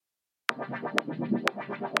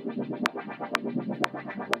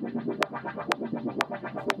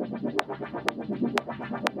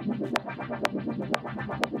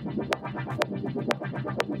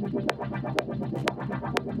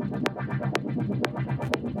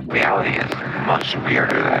Reality is much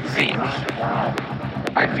weirder than it seems.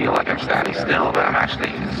 I feel like I'm standing still, but I'm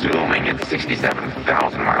actually zooming at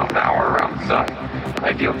 67,000 miles an hour around the sun.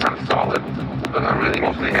 I feel kind of solid, but I'm really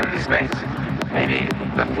mostly empty space. Maybe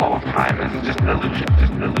the flow of time is just an illusion,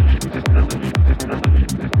 just an illusion, just an illusion, just an illusion,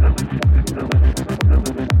 just an illusion,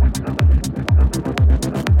 just an illusion.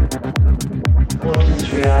 What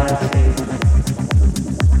is reality?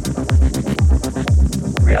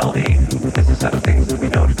 Reality is a set of things that we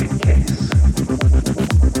know to be the case.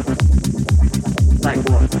 Like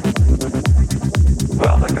what?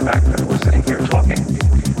 Well, like the fact that we're sitting here talking.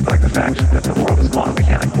 Like the fact that the world is quantum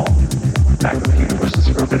mechanical. The fact that the universe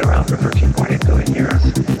has been around for 13.8 billion years.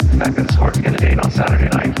 The fact that it's hard to get a date on Saturday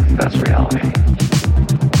night. That's reality.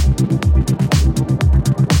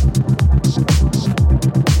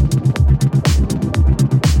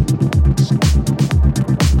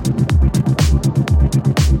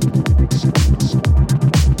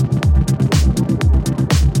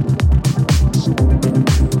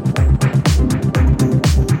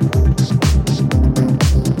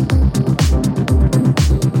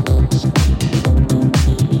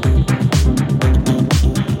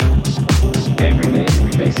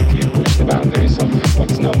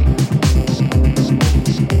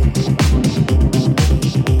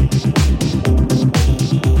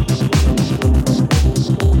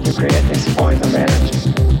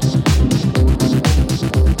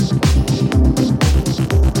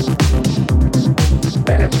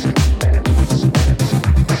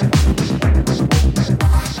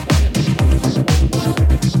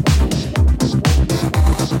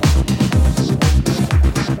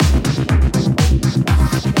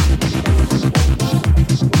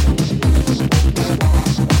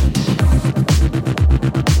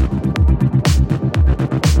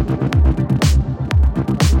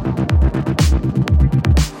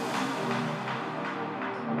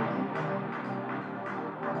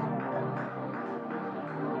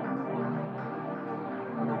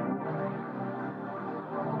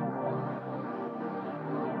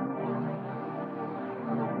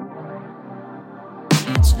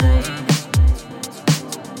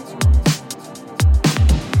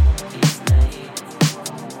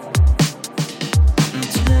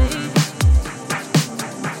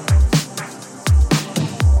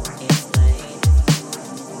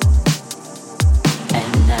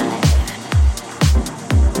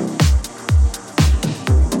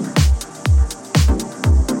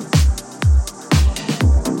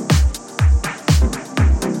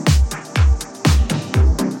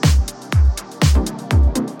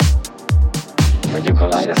 When you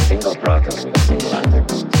collide a single proton with a single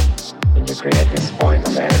antiquant, then you create this point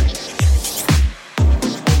of energy.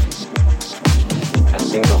 A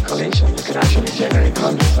single collision, you can actually generate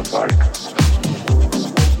hundreds of particles.